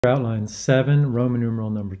Outline 7, Roman numeral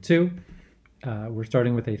number 2. We're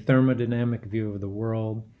starting with a thermodynamic view of the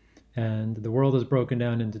world, and the world is broken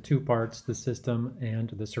down into two parts, the system and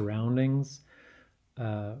the surroundings.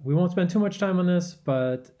 We won't spend too much time on this,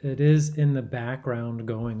 but it is in the background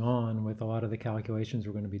going on with a lot of the calculations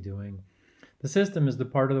we're going to be doing. The system is the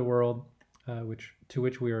part of the world to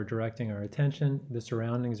which we are directing our attention. The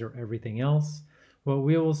surroundings are everything else. What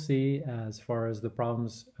we will see as far as the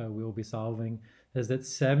problems we will be solving is that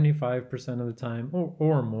 75% of the time,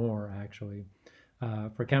 or more actually,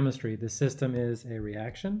 for chemistry, the system is a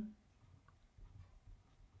reaction.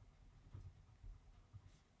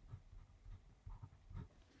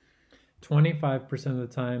 "25% of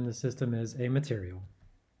the time, the system is a material.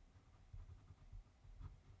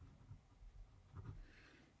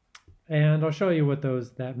 And I'll show you what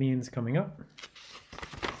that means coming up.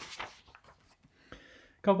 A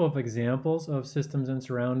couple of examples of systems and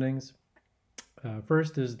surroundings.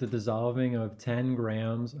 First is the dissolving of 10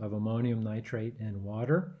 grams of ammonium nitrate in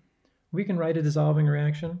water. We can write a dissolving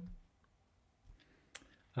reaction.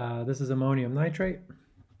 This is ammonium nitrate.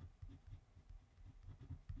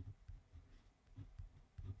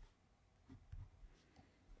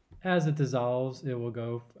 As it dissolves, it will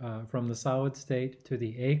go from the solid state to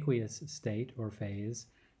the aqueous state or phase.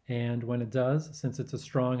 And when it does, since it's a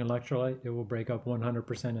strong electrolyte, it will break up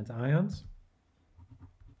 100% into ions.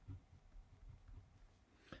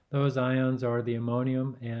 Those ions are the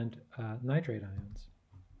ammonium and nitrate ions.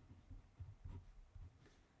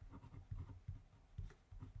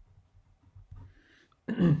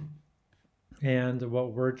 And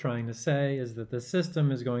what we're trying to say is that the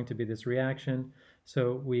system is going to be this reaction,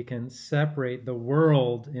 so we can separate the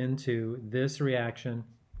world into this reaction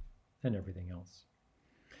and everything else.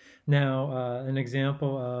 Now, an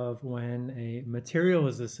example of when a material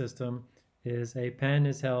is a system is a pen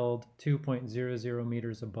is held 2.00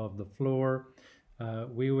 meters above the floor.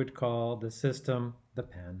 We would call the system the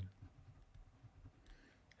pen.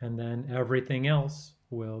 And then everything else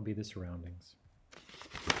will be the surroundings.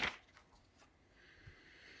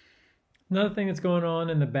 Another thing that's going on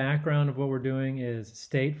in the background of what we're doing is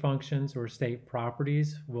state functions or state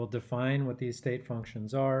properties. We'll define what these state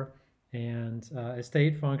functions are. And a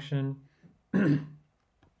state function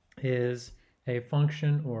is a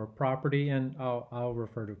function or property, and I'll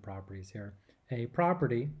refer to properties here. A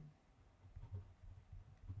property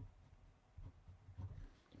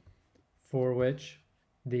for which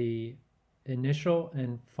the initial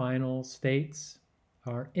and final states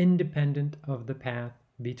are independent of the path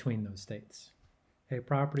between those states. A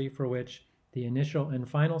property for which the initial and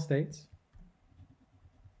final states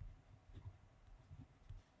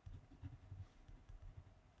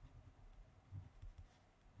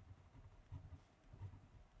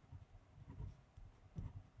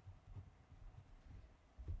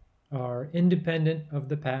are independent of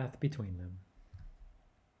the path between them.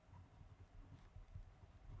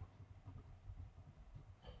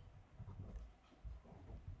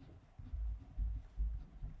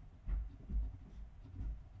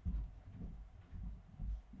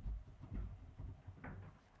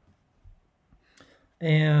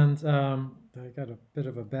 And I got a bit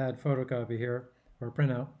of a bad photocopy here, or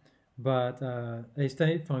printout, but a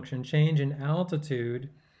state function, change in altitude,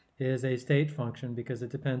 is a state function because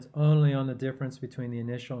it depends only on the difference between the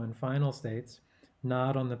initial and final states,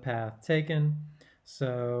 not on the path taken.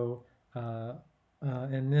 So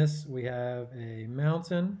in this we have a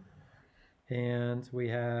mountain, and we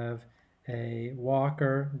have a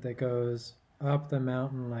walker that goes up the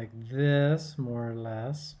mountain like this, more or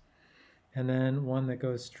less, and then one that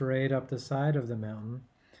goes straight up the side of the mountain.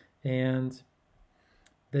 And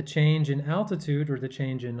the change in altitude or the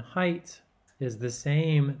change in height is the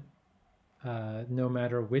same no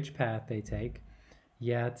matter which path they take,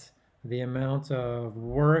 yet the amount of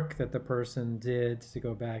work that the person did to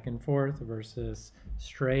go back and forth versus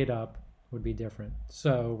straight up would be different.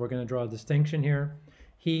 So we're going to draw a distinction here.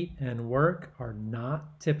 Heat and work are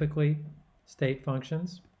not typically state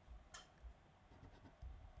functions.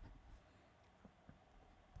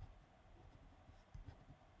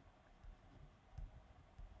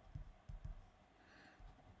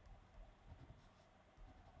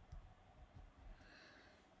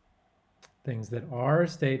 Things that are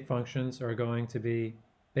state functions are going to be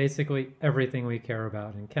basically everything we care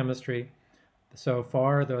about in chemistry. So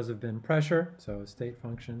far, those have been pressure, so state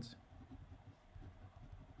functions.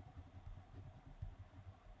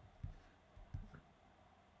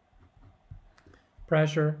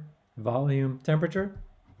 Pressure, volume, temperature.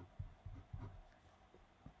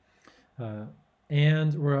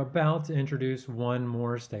 And we're about to introduce one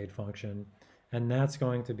more state function, and that's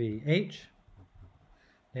going to be H.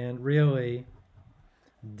 and really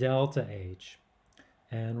delta H.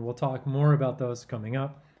 And we'll talk more about those coming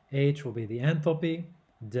up. H will be the enthalpy,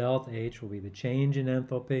 delta H will be the change in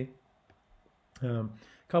enthalpy. A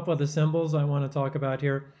couple of the symbols I want to talk about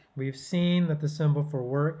here. We've seen that the symbol for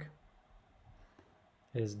work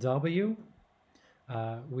is W.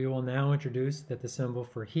 We will now introduce that the symbol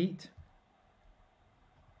for heat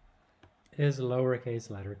is lowercase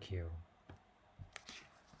letter q.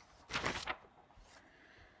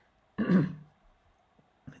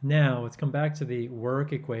 Now, let's come back to the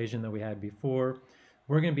work equation that we had before.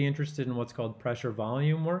 We're going to be interested in what's called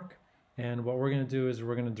pressure-volume work. And what we're going to do is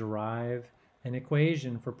we're going to derive an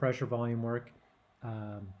equation for pressure-volume work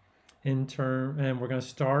and we're going to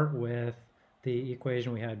start with the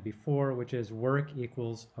equation we had before, which is work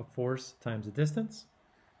equals a force times a distance.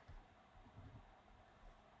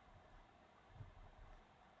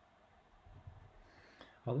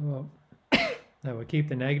 Although I would keep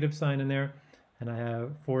the negative sign in there, and I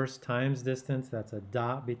have force times distance, that's a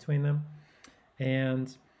dot between them.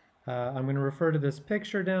 And I'm going to refer to this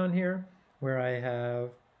picture down here where I have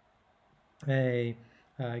a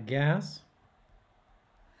gas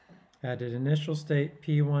at an initial state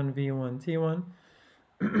P1, V1,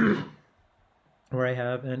 T1, where I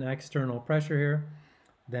have an external pressure here.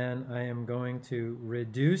 Then I am going to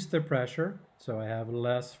reduce the pressure, so I have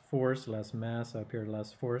less force, less mass up here,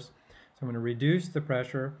 less force. So I'm going to reduce the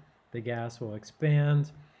pressure. The gas will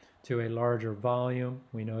expand to a larger volume.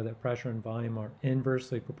 We know that pressure and volume are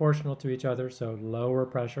inversely proportional to each other, so lower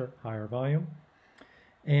pressure, higher volume.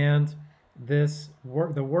 And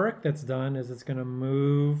the work that's done is it's going to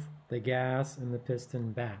move the gas and the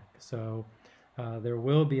piston back. So there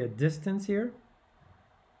will be a distance here.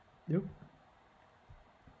 Yep.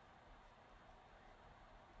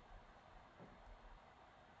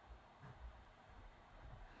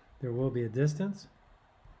 There will be a distance,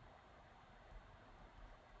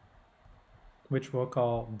 which we'll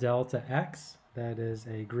call delta x. That is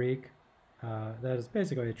a Greek, that is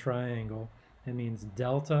basically a triangle. It means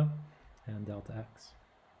delta and delta x.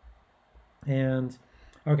 And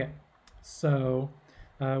okay, so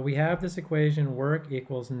we have this equation, work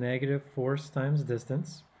equals negative force times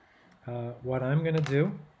distance. What I'm going to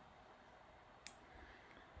do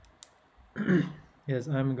is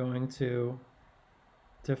I'm going to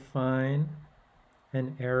define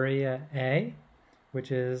an area A,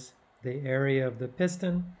 which is the area of the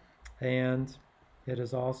piston, and it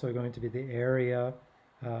is also going to be the area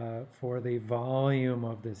for the volume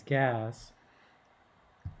of this gas.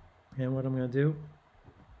 And what I'm going to do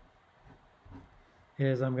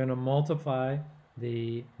is I'm going to multiply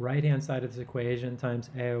the right-hand side of this equation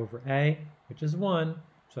times A over A, which is 1,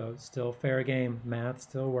 so it's still fair game, math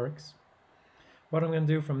still works. What I'm going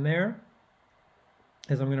to do from there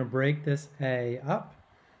is I'm going to break this A up,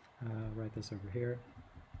 write this over here.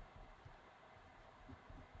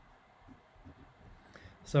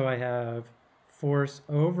 So I have force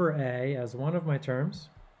over A as one of my terms.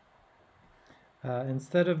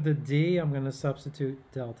 Instead of the D, I'm going to substitute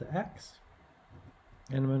delta X.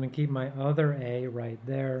 And I'm going to keep my other A right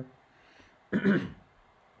there.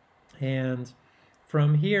 And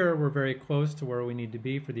from here, we're very close to where we need to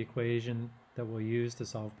be for the equation that we'll use to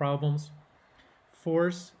solve problems.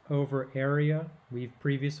 Force over area, we've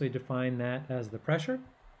previously defined that as the pressure.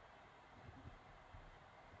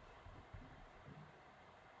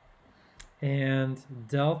 And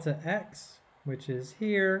delta X, which is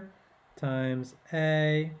here, times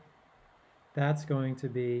A, that's going to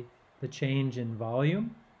be the change in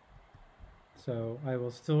volume. So I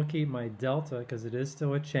will still keep my delta because it is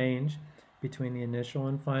still a change between the initial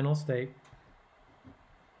and final state.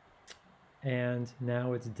 And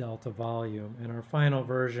now it's delta volume. And our final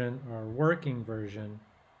version, our working version,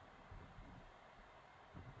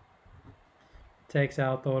 takes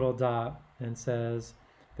out the little dot and says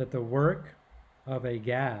that the work of a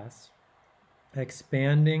gas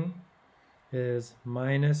expanding is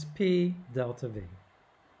minus P delta V.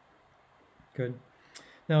 Good.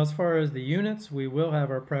 Now, as far as the units, we will have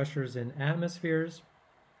our pressures in atmospheres.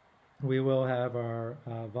 We will have our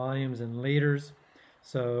volumes in liters.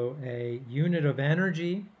 So a unit of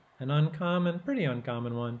energy, an uncommon, pretty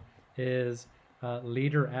uncommon one, is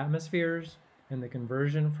liter atmospheres. And the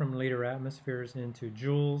conversion from liter atmospheres into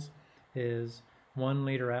joules is 1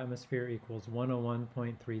 liter atmosphere equals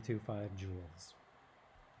 101.325 joules.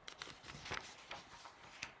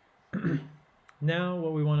 Now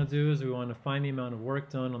what we want to do is we want to find the amount of work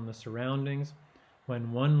done on the surroundings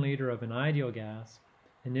when 1 liter of an ideal gas,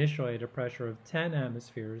 initially at a pressure of 10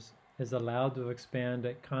 atmospheres, is allowed to expand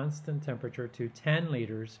at constant temperature to 10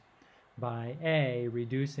 liters by A,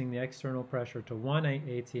 reducing the external pressure to 1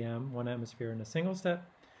 atm, 1 atmosphere in a single step,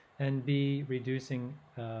 and B, reducing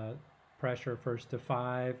pressure first to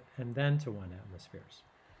 5 and then to 1 atmospheres.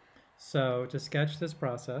 So to sketch this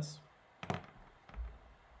process,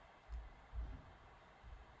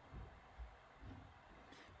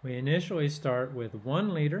 we initially start with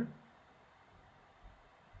 1 liter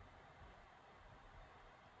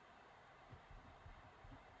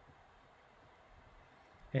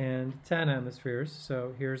and 10 atmospheres.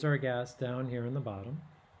 So here's our gas down here in the bottom.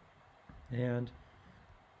 And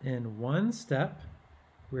in one step,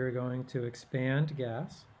 we're going to expand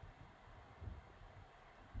gas.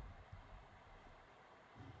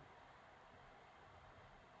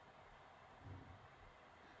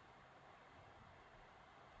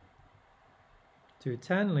 To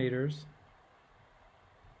 10 liters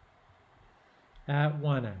at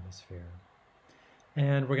 1 atmosphere.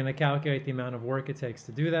 And we're going to calculate the amount of work it takes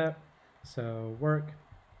to do that. So work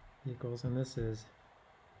equals, and this is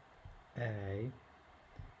A.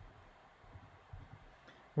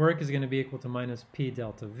 Work is going to be equal to minus P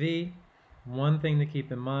delta V. One thing to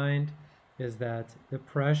keep in mind is that the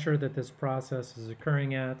pressure that this process is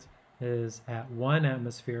occurring at is at 1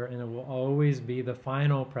 atmosphere, and it will always be the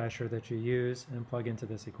final pressure that you use and plug into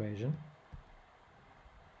this equation.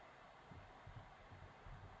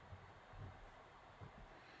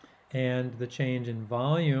 And the change in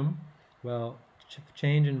volume, well,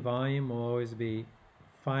 change in volume will always be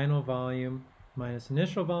final volume minus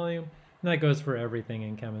initial volume. And that goes for everything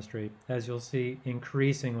in chemistry, as you'll see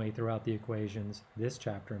increasingly throughout the equations, this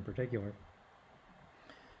chapter in particular.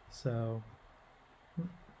 So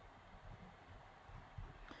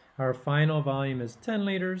our final volume is 10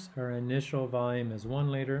 liters, our initial volume is 1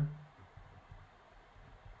 liter.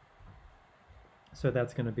 So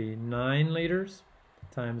that's going to be 9 liters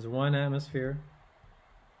times 1 atmosphere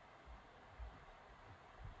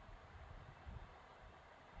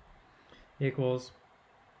equals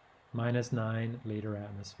minus 9 liter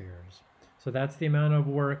atmospheres. So that's the amount of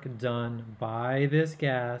work done by this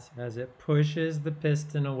gas as it pushes the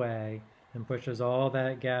piston away and pushes all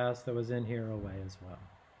that gas that was in here away as well.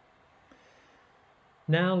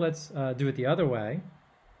 Now let's do it the other way.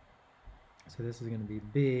 So this is going to be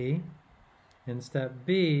B. In step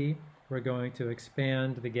B, we're going to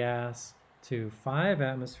expand the gas to 5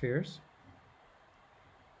 atmospheres.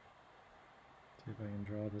 See if I can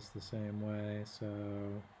draw this the same way. So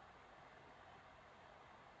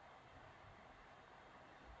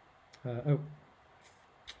oh,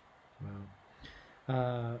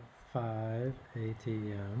 wow. 5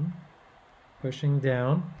 atm, pushing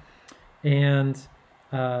down, and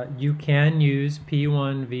you can use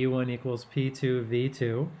P1 V1 equals P2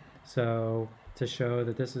 V2. So to show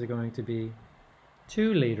that this is going to be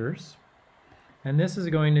 2 liters, and this is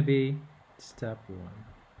going to be step 1.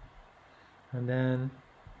 And then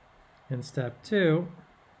in step 2,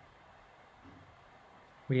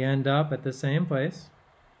 we end up at the same place,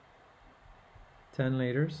 10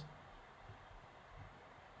 liters,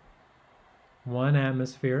 1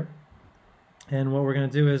 atmosphere. And what we're going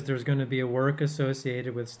to do is there's going to be a work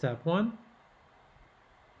associated with step 1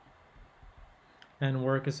 and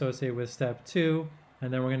work associated with step 2,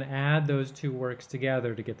 and then we're going to add those 2 works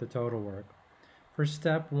together to get the total work. For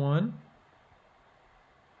step 1,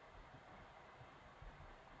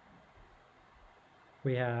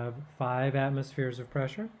 we have 5 atmospheres of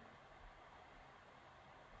pressure,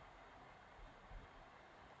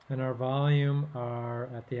 and our volume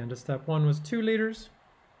at the end of step 1 was 2 liters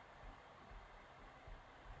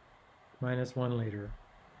minus 1 liter,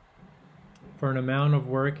 for an amount of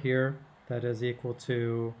work here that is equal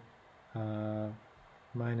to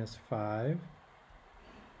minus 5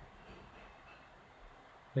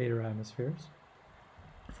 liter atmospheres.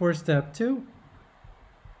 For step 2,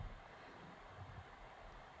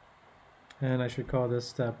 and I should call this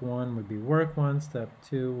step 1 would be work 1, step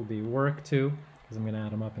 2 will be work 2, because I'm going to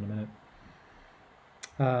add them up in a minute.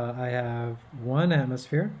 I have 1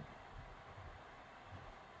 atmosphere.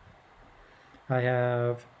 I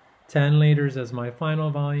have 10 liters as my final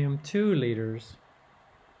volume, 2 liters.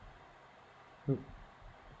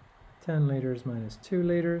 10 liters minus 2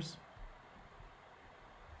 liters.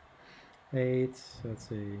 8, let's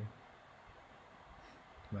see.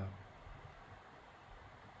 Well,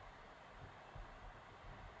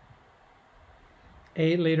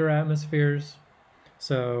 8 liter atmospheres.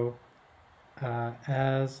 So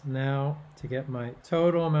as now to get my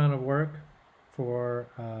total amount of work for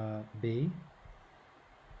B,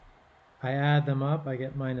 I add them up, I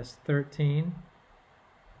get minus 13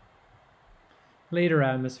 liter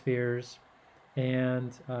atmospheres.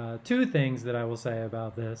 And 2 things that I will say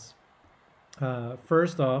about this.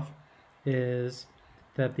 First off is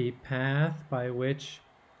that the path by which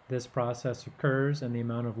this process occurs and the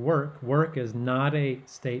amount of work is not a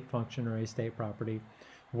state function or a state property.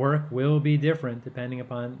 Work will be different depending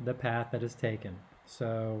upon the path that is taken.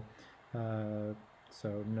 So,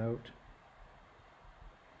 note.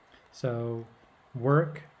 So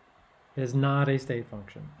work is not a state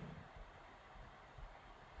function.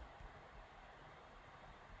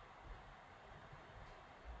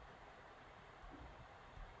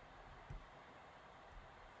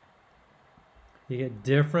 You get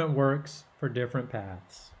different works for different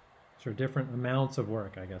paths. So different amounts of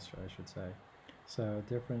work, I guess I should say. So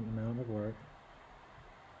different amount of work.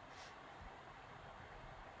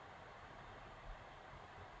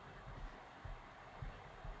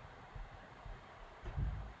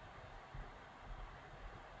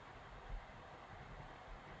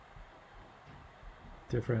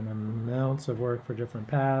 Different amounts of work for different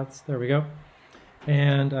paths. There we go.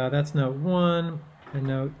 And that's note 1. And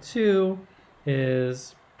note 2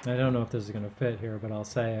 is, I don't know if this is going to fit here, but I'll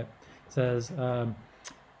say it. It says,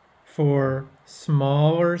 for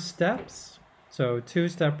smaller steps, so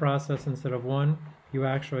 2-step process instead of 1, you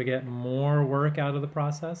actually get more work out of the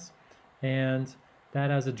process. And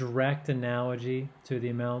that has a direct analogy to the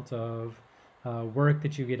amount of work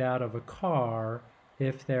that you get out of a car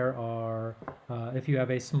if you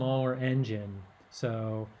have a smaller engine.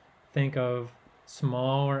 So think of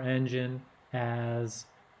smaller engine as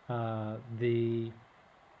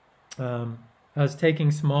as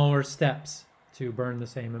taking smaller steps to burn the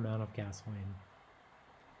same amount of gasoline.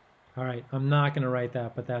 All right, I'm not going to write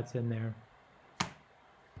that, but that's in there.